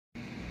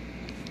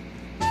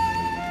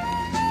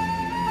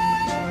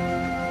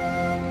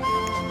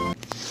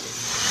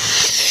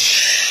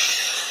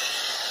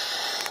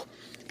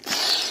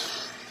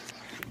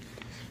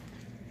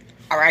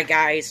Alright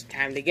guys,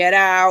 time to get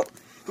out.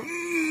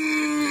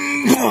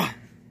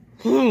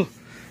 At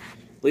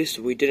least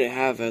we didn't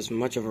have as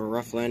much of a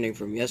rough landing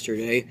from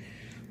yesterday.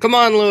 Come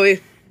on, Louie.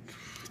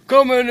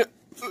 Come in. At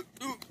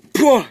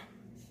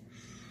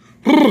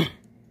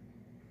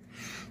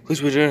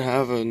least we didn't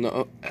have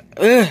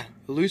at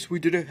least we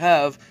didn't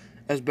have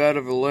as bad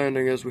of a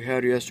landing as we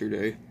had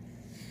yesterday.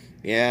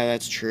 Yeah,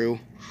 that's true.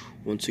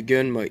 Once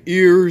again, my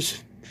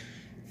ears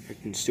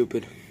acting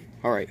stupid.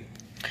 Alright.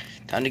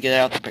 Time to get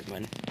out the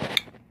pikmin.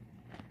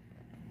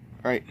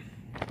 Alright.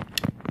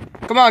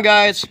 Come on,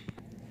 guys.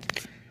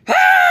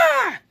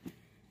 Ah!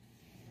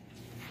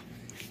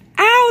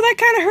 Ow, that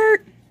kind of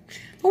hurt.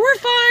 But we're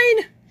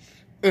fine.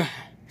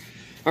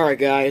 Alright,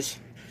 guys.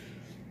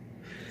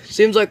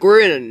 Seems like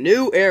we're in a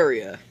new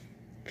area.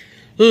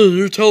 Hey,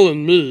 you're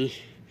telling me.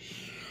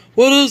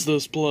 What is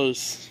this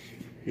place?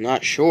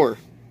 Not sure.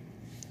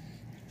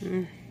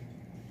 Definitely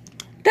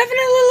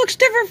looks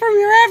different from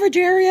your average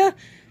area.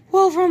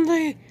 Well, from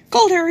the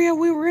gold area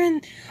we were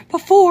in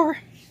before.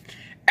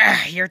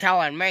 You're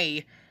telling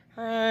me.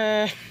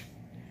 You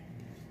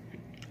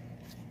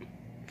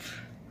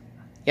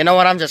know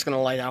what? I'm just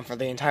gonna lay down for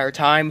the entire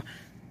time.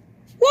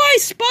 Why,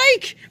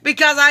 Spike?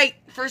 Because I,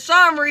 for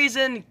some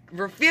reason,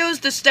 refuse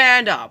to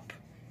stand up.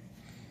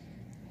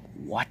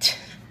 What?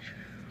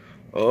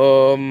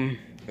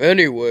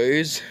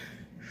 Anyways.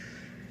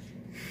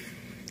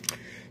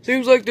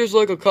 Seems like there's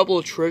like a couple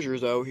of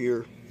treasures out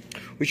here.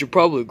 We should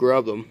probably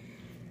grab them.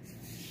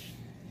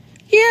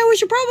 Yeah, we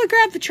should probably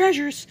grab the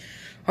treasures.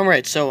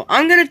 Alright, so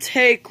I'm gonna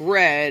take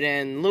red,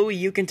 and Louie,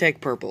 you can take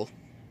purple.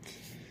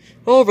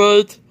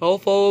 Alright, I'll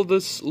follow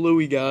this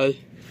Louie guy.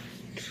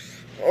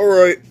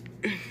 Alright.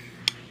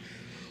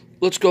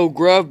 Let's go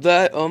grab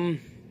that,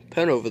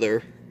 pen over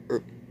there.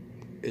 Or,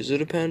 is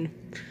it a pen?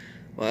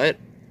 What?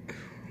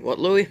 What,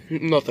 Louie?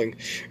 Nothing.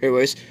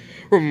 Anyways.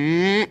 Let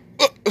me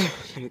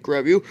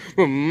grab you.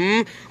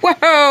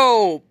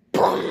 Whoa!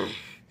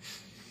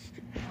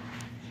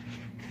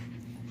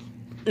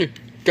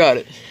 Got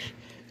it.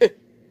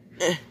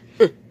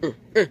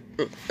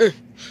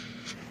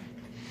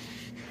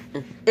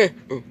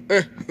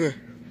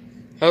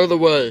 Out of the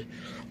way.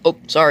 Oh,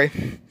 sorry.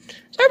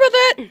 Sorry about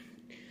that.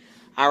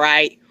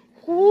 Alright.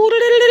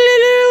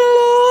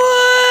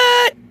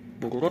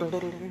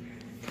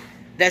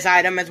 This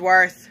item is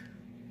worth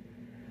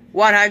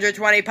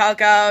 120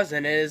 Pokos,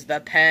 and it is the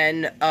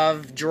pen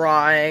of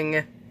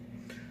drawing.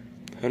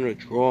 Pen of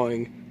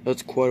drawing?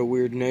 That's quite a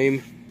weird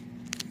name.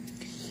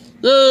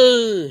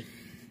 Yay!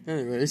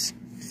 Anyways.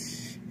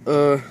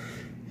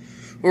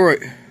 Alright.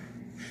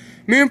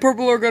 Me and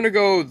Purple are gonna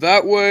go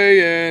that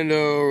way, and,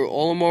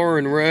 Olimar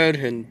and Red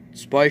and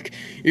Spike,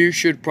 you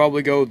should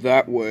probably go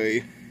that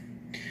way.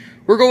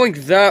 We're going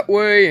that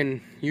way,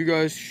 and you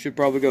guys should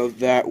probably go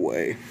that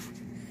way.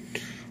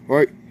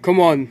 Alright, come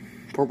on,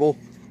 Purple.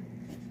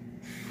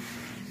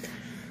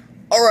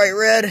 Alright,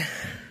 Red.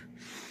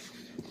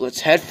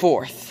 Let's head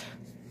forth.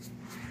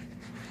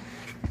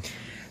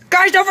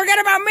 Guys, don't forget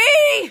about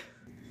me!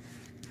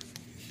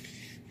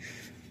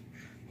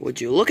 Would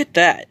you look at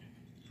that?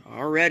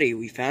 Already,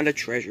 we found a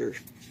treasure.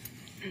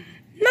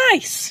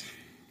 Nice!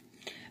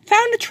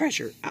 Found a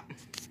treasure.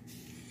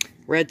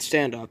 Red,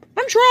 stand up.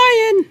 I'm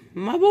trying,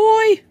 my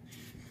boy.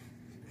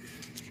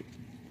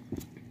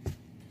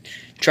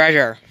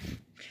 Treasure.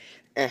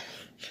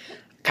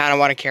 Kinda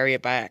want to carry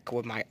it back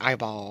with my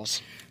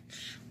eyeballs.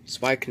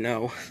 Spike,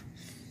 no.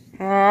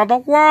 Oh,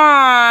 but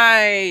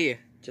why?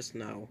 Just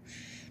no.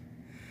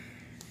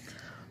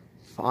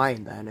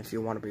 Fine, then, if you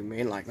want to be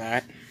mean like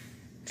that.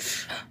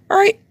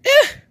 Alright.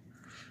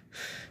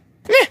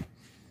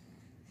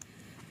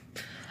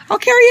 I'll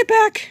carry it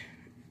back.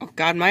 Oh,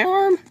 God, my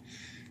arm.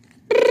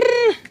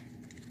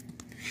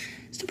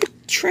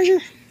 Stupid treasure.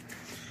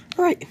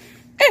 Alright.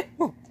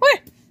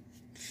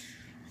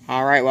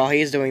 Alright, while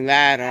he's doing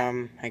that,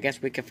 I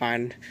guess we could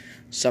find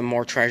some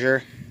more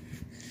treasure.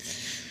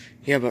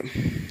 Yeah, but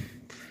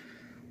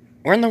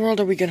where in the world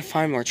are we gonna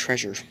find more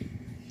treasure?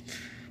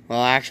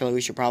 Well, actually,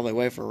 we should probably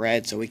wait for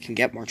Red so we can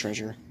get more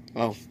treasure.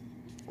 Oh,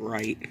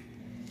 right.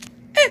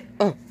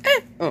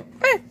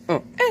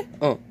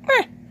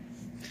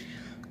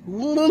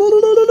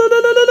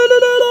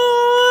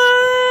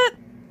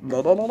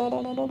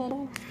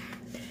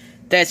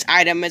 This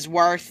item is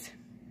worth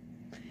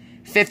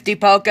 50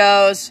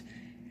 Pokos,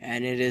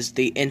 and it is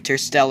the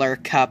Interstellar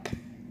Cup.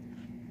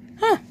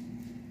 Huh.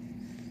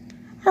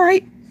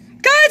 Alright.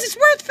 Guys, it's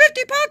worth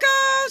 50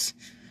 Pokos!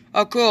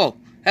 Oh, cool.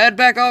 Head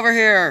back over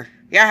here.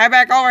 Yeah, head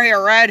back over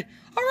here, Red.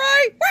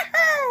 Alright,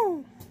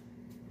 woohoo!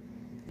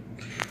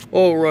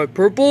 Alright,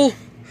 Purple.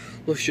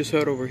 Let's just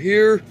head over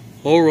here.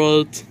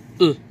 Alright.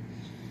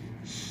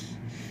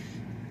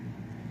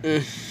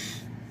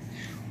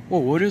 Whoa,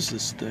 what is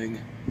this thing?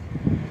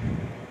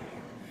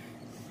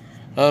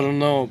 I don't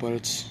know, but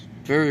it's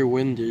very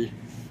windy.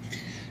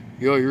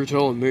 Yeah, you're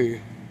telling me.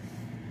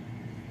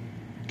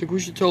 Think we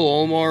should tell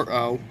Olimar?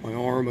 Ow, my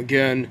arm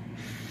again.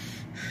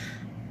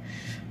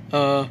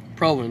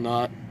 Probably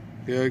not.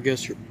 Yeah, I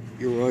guess you're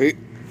right.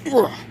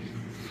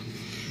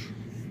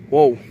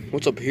 Whoa,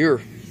 what's up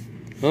here?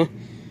 Huh?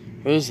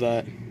 What is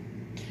that?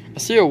 I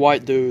see a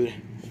white dude.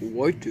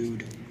 White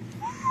dude.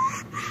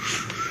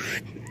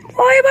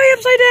 Why am I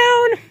upside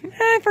down?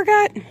 I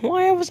forgot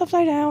why I was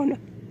upside down.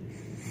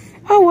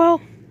 Oh well.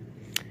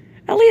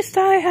 At least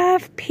I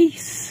have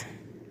peace.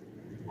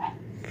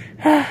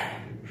 I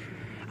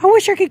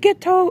wish I could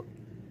get to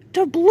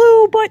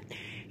Blue, but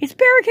it's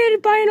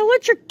barricaded by an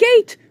electric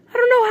gate. I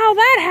don't know how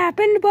that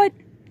happened, but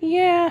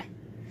yeah.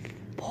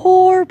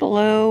 Poor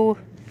Blue.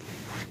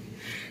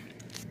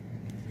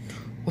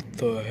 What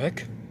the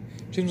heck?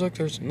 Seems like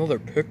there's another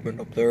pikmin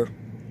up there.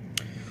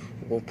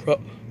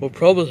 We'll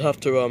probably have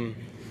to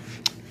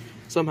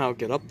somehow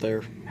get up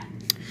there.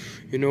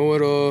 You know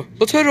what?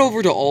 Let's head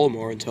over to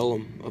Olimar and tell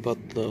him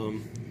about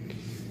the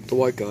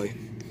white guy.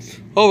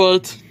 All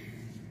right.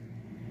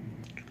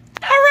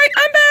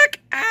 I'm back.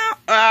 Ow!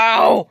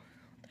 Ow!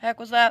 The heck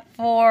was that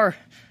for?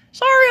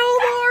 Sorry,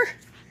 Olimar.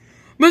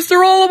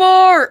 Mr.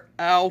 Olimar!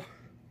 Ow.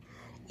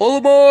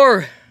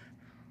 Olimar!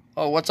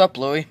 Oh, what's up,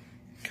 Louie?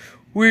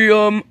 We,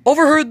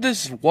 overheard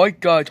this white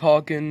guy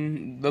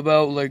talking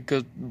about, like,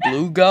 a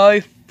blue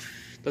guy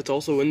that's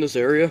also in this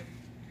area.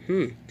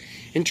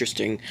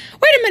 Interesting.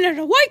 Wait a minute,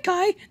 a white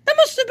guy? That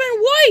must have been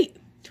White!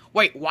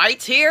 Wait,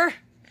 White's here?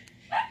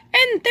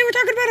 And they were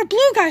talking about a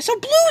blue guy, so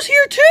Blue's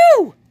here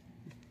too!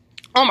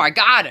 Oh my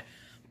god!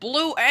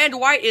 Blue and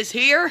White is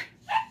here?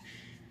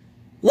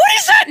 What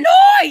is that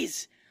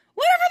noise?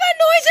 Whatever that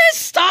noise is,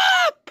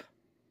 stop!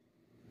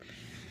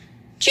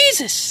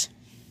 Jesus.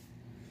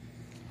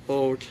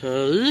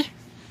 Okay.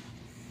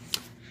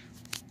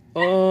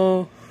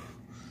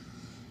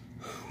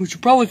 We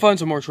should probably find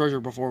some more treasure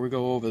before we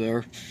go over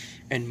there.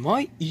 And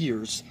my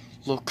ears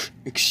look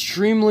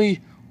extremely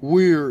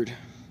weird.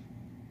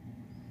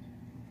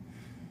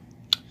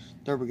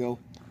 There we go.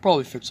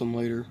 Probably fix them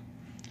later.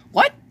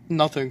 What?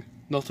 Nothing.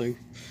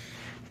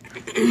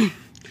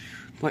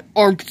 My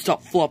arm can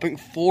stop flopping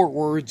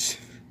forwards.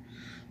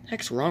 What the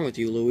heck's wrong with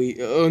you, Louie?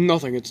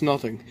 Nothing. It's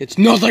nothing. It's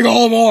nothing,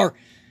 Olimar!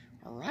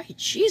 Alright,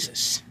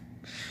 Jesus.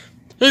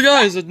 Hey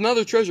guys,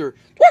 another treasure.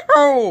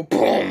 Whoa!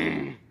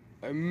 Boom!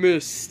 I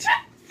missed.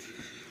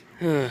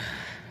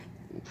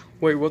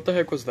 Wait, what the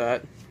heck was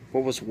that?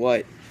 What was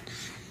what?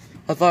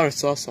 I thought I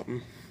saw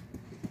something.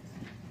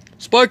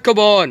 Spike, come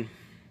on!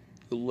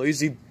 You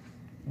lazy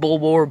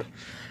bulborb.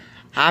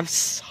 I'm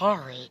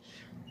sorry.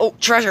 Oh,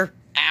 treasure.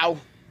 Ow.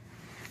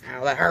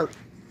 Ow, that hurt.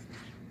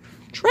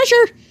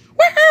 Treasure!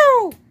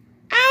 Woohoo!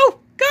 Ow!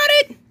 Got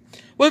it!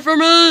 Wait for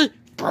me!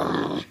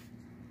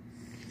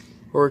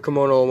 Alright, come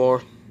on,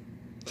 Olimar.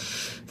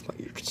 If my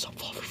ear can stop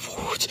flopping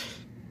forwards.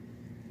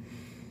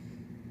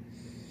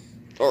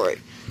 Alright.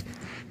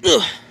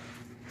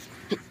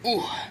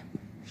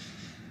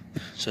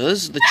 So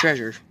this is the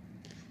treasure.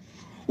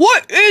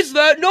 What is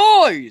that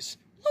noise?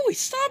 Louie,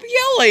 stop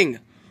yelling!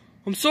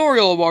 I'm sorry,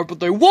 Olimar, but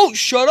they won't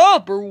shut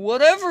up, or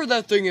whatever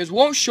that thing is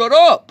won't shut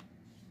up.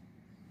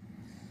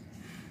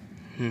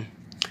 But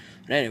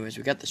anyways,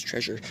 we got this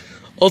treasure.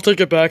 I'll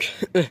take it back.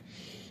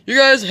 You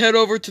guys head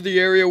over to the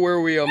area where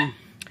we,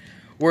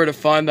 where to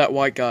find that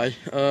white guy.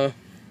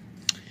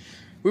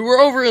 We were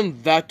over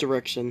in that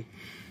direction.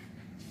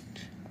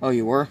 Oh,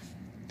 you were?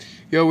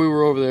 Yeah, we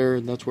were over there,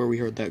 and that's where we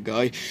heard that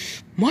guy.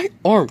 My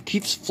arm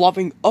keeps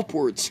flopping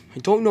upwards. I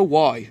don't know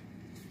why.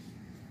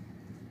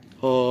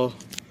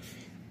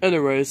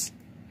 Anyways.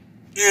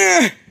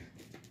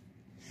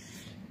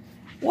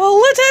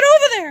 Well, let's head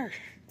over there!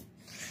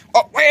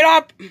 Oh, wait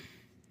up!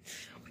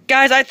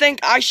 Guys, I think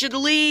I should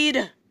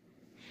lead.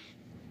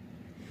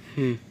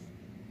 Don't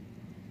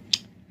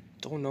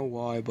know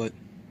why, but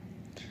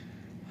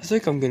I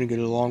think I'm gonna get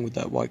along with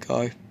that white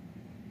guy. I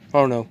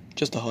don't know,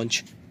 just a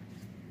hunch.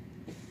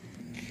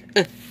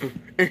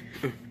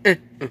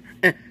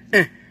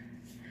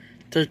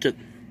 Take it.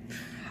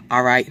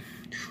 Alright.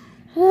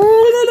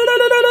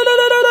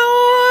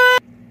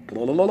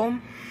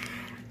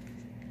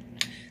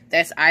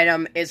 This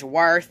item is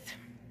worth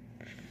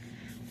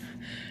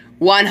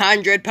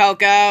 100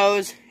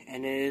 Pokos,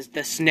 and it is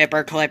the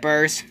snipper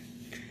clippers.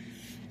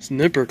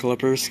 Snipper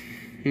clippers?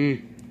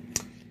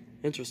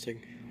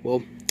 Interesting.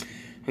 Well,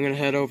 I'm gonna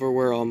head over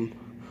where,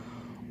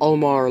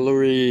 Olimar,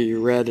 Louie,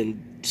 Red,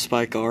 and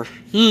Spike are.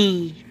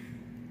 This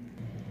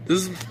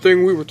is the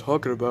thing we were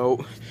talking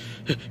about.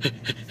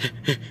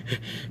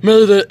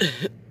 Made it.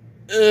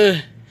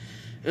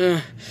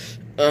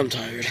 I'm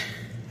tired.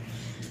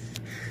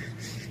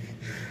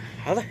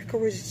 How the heck are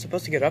we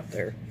supposed to get up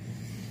there?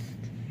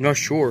 Not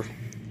sure.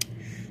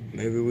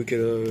 Maybe we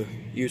could,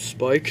 use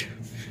Spike.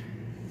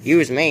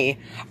 Use me?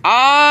 Oh,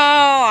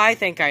 I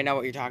think I know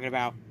what you're talking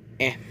about.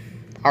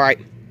 Alright.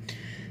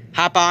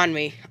 Hop on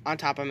me. On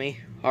top of me.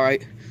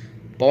 Alright.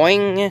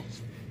 Boing.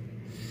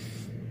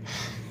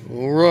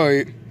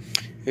 Alright.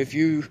 If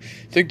you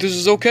think this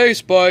is okay,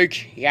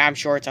 Spike. Yeah, I'm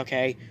sure it's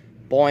okay.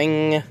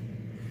 Boing.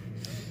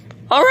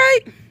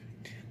 Alright.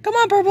 Come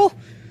on, Purple.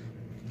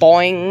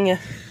 Boing.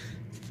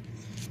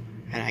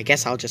 And I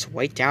guess I'll just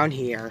wait down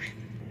here.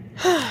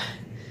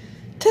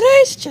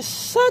 Today's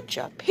just such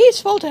a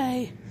peaceful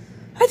day.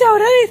 I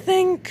doubt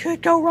anything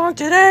could go wrong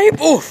today.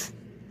 Oof!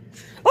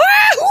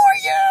 Ah, who are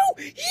you?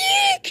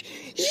 Yeek!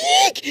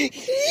 Yeek!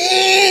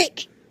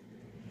 Yeek!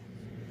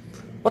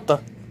 What the?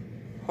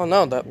 Oh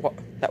no, that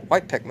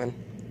white pikmin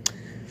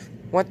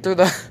went through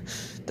the...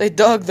 They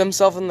dug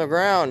themselves in the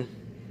ground.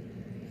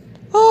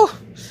 Oh,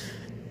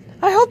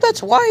 I hope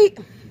that's white.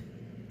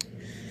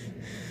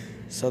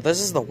 So this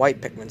is the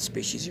white pikmin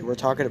species you were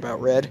talking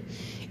about, Red?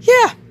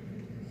 Yeah.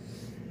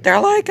 They're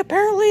like,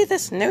 apparently,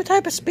 this new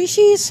type of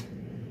species.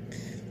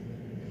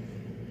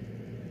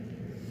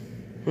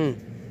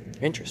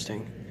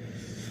 Interesting.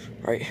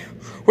 Right.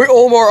 Wait,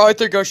 Olimar, I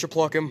think I should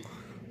pluck him.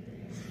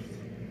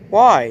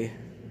 Why?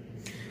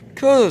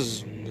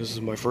 Because this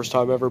is my first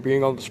time ever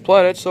being on this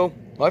planet, so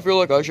I feel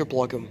like I should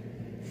pluck him.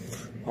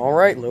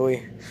 Alright,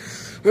 Louie.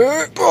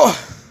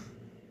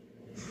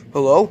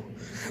 Hello?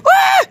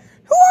 Ah!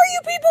 Who are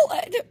you people?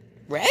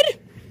 Red?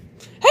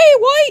 Hey,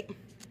 White!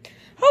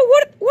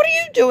 Oh, what are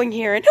you doing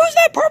here? And who's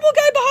that purple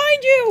guy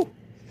behind you?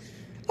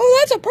 Oh,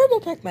 that's a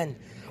purple pikmin.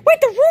 Wait,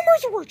 the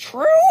rumors were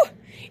true?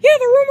 Yeah,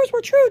 the rumors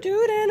were true,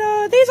 dude,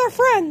 and these are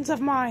friends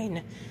of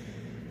mine.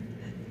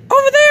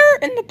 Over there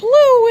in the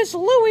blue is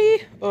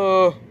Louie.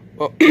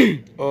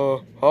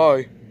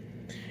 Hi.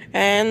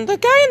 And the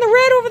guy in the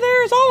red over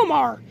there is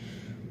Olimar.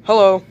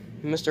 Hello,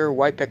 Mr.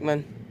 White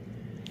Pikmin.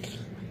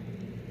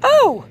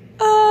 Oh,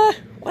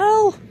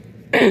 well,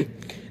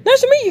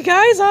 nice to meet you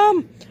guys.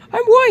 I'm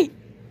White.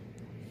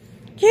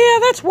 Yeah,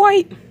 that's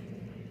White.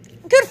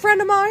 Good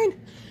friend of mine.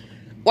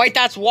 Wait,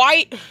 that's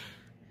White?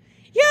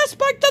 Yeah,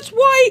 Spike, that's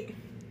White.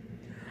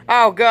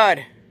 Oh,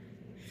 good.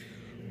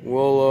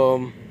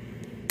 Well,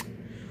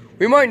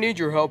 we might need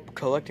your help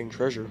collecting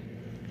treasure.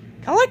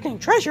 Collecting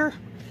treasure?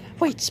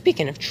 Wait,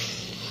 speaking of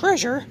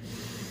treasure,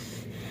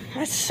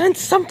 I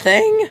sensed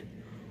something.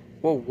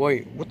 Whoa,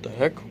 wait, what the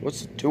heck?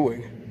 What's it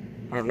doing?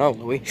 I don't know,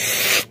 Louie.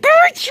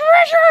 Buried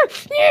treasure!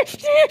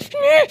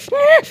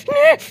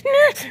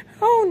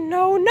 Oh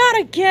no, not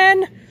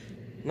again.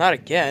 Not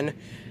again.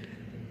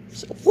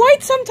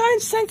 White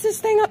sometimes senses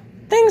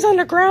things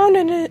underground,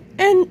 and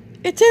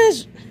it's in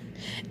his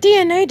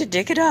DNA to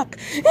dig it up.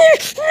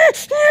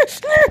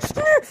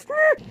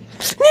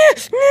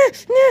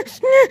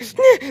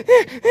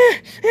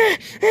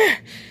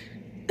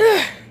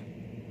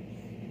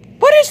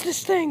 What is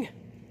this thing?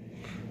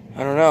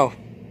 I don't know.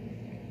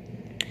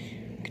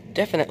 Could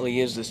definitely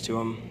use this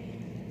to,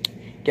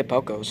 get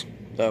Pokos,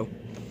 though.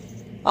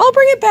 I'll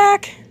bring it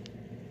back.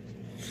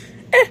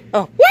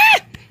 Oh.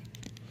 What?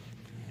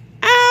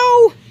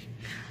 Ow!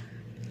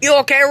 You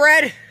okay,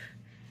 Red?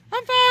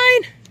 I'm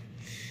fine.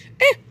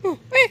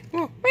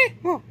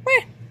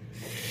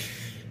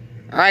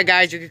 Alright,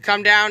 guys, you can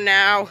come down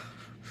now.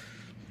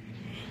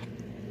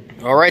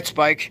 Alright,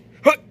 Spike.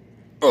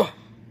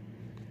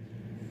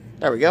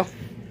 There we go.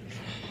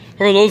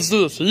 Alright, let's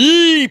do this.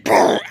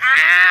 Ow,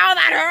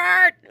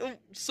 that hurt!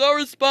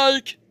 Sorry,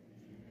 Spike.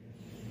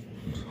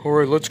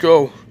 Alright, let's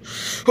go.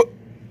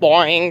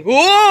 Boing.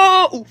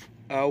 Whoa!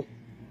 Ow.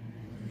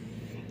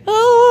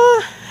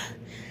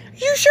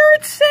 You sure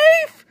it's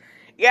safe?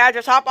 Yeah,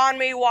 just hop on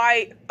me,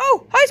 White.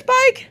 Oh, hi,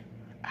 Spike.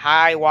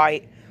 Hi,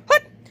 White.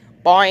 What?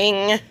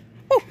 Boing.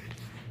 Oh,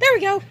 there we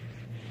go.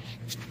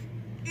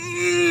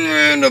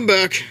 And I'm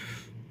back.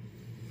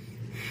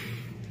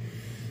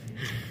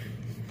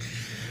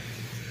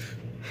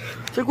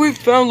 I think we've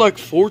found like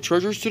 4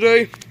 treasures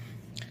today.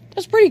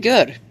 That's pretty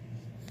good.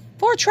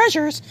 4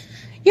 treasures?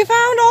 You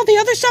found all the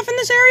other stuff in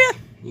this area?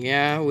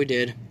 Yeah, we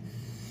did.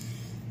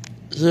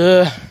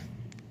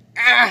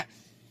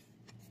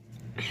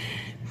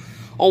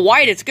 Oh,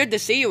 White, it's good to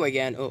see you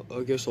again. Oh,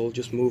 I guess I'll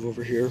just move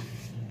over here.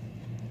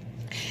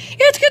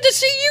 Yeah, it's good to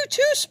see you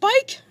too,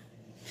 Spike.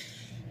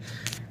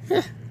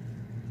 But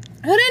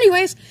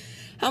anyways,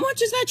 how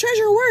much is that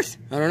treasure worth?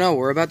 I don't know.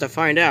 We're about to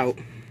find out.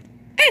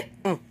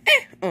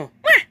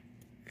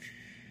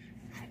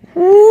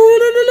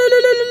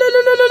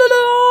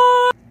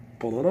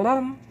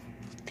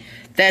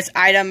 This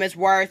item is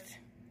worth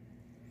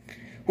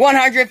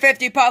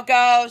 150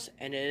 Pokos,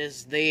 and it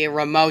is the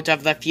remote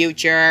of the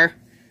future.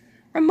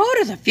 Remote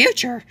of the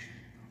future?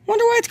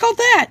 Wonder why it's called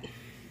that.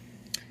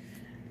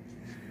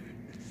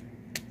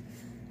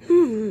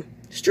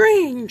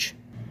 Strange.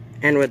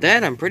 And with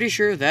that, I'm pretty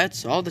sure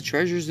that's all the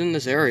treasures in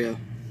this area.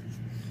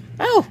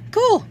 Oh,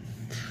 cool.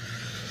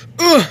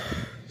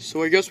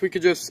 So I guess we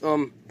could just,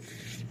 end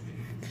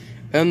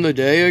the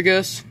day, I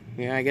guess?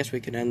 Yeah, I guess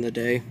we could end the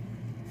day.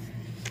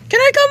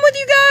 Can I come with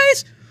you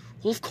guys?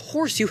 Well, of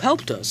course, you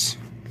helped us.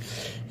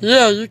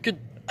 Yeah, you could,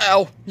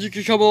 you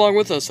could come along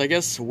with us. I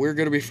guess we're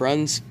gonna be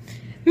friends.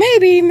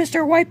 Maybe,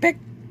 Mr. White Pick...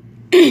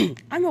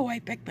 I'm a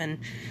White Pikmin.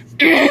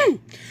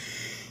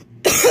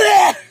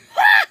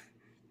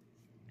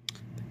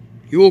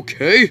 You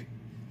okay?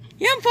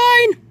 Yeah, I'm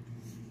fine.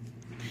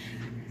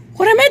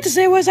 What I meant to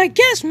say was, I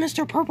guess,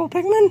 Mr. Purple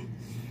Pikmin.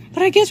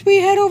 But I guess we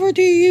head over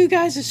to you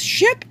guys'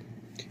 ship?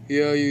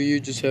 Yeah, you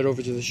just head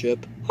over to the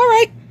ship.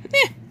 Alright.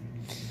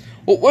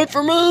 Oh, wait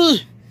for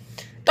me!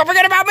 Don't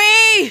forget about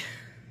me!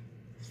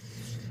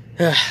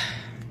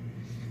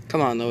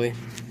 Come on, Louie.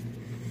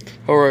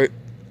 Alright.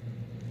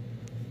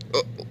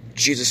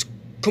 Jesus.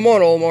 Come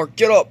on, Olimar,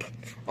 get up.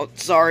 Oh,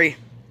 sorry.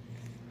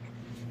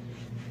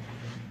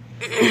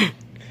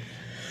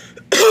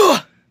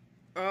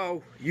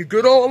 Oh, you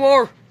good,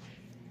 Olimar?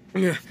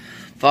 Yeah.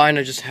 Fine,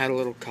 I just had a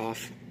little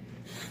cough.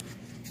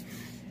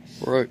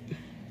 Right.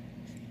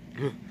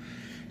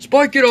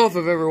 Spike, get off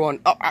of everyone.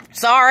 Oh, I'm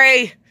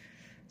sorry.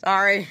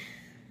 Sorry.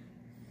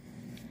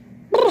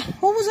 What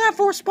was that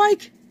for,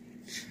 Spike?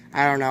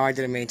 I don't know, I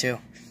didn't mean to.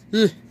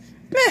 Meh.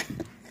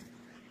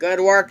 Good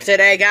work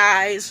today,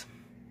 guys.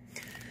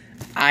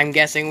 I'm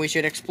guessing we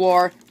should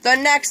explore the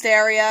next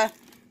area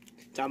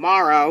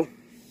tomorrow.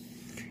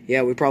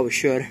 Yeah, we probably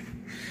should.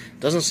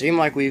 Doesn't seem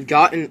like we've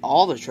gotten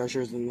all the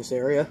treasures in this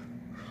area.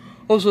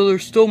 Also,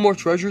 there's still more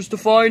treasures to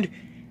find?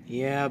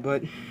 Yeah,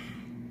 but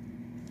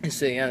it's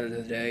the end of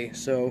the day,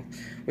 so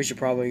we should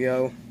probably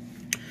go.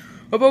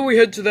 How about we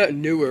head to that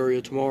new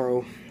area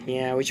tomorrow?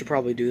 Yeah, we should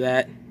probably do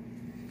that.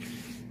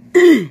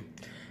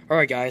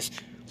 Alright, guys,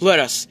 let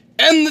us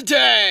end the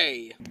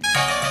day!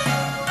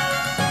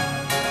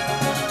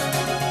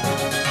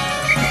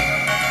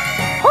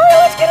 Hurry,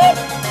 let's get in!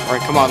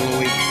 Alright, come on,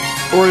 Louie.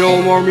 Alright,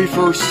 Olimar, me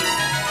first.